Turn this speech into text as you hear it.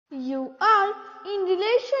You are in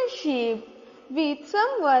relationship with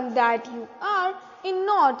someone that you are in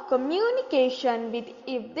not communication with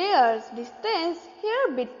if there's distance here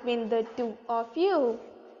between the two of you.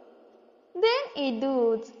 Then it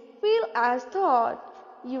does feel as though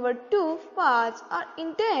your two paths are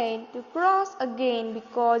intended to cross again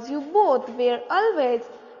because you both were always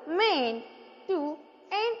meant to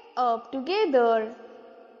end up together.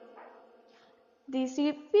 This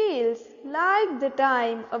feels like the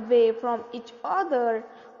time away from each other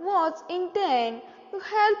was intended to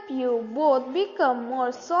help you both become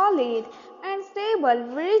more solid and stable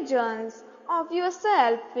versions of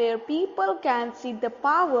yourself where people can see the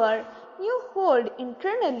power you hold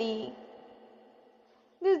internally.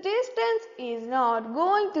 This distance is not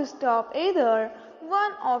going to stop either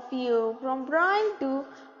one of you from trying to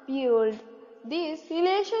build this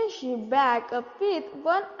relationship back up with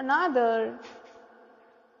one another.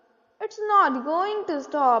 It's not going to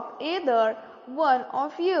stop either one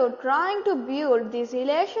of you trying to build this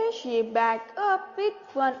relationship back up with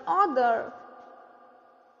one another.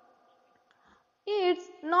 It's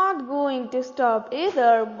not going to stop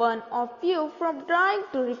either one of you from trying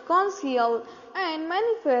to reconcile and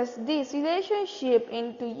manifest this relationship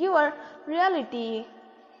into your reality.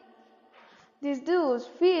 This does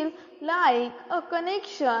feel like a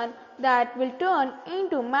connection that will turn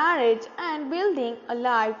into marriage and building a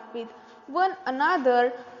life with one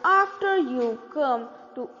another after you come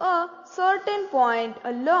to a certain point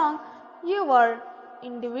along your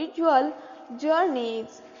individual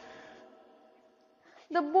journeys.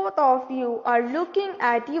 The both of you are looking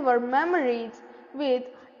at your memories with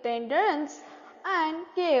tenderness and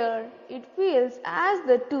care. It feels as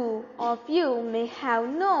the two of you may have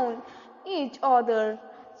known each other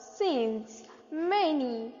since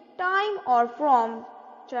many time or from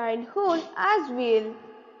childhood as well.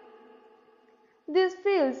 This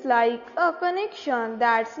feels like a connection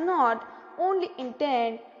that's not only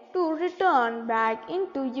intended to return back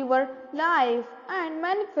into your life and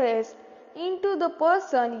manifest into the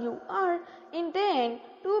person you are intended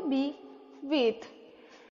to be with.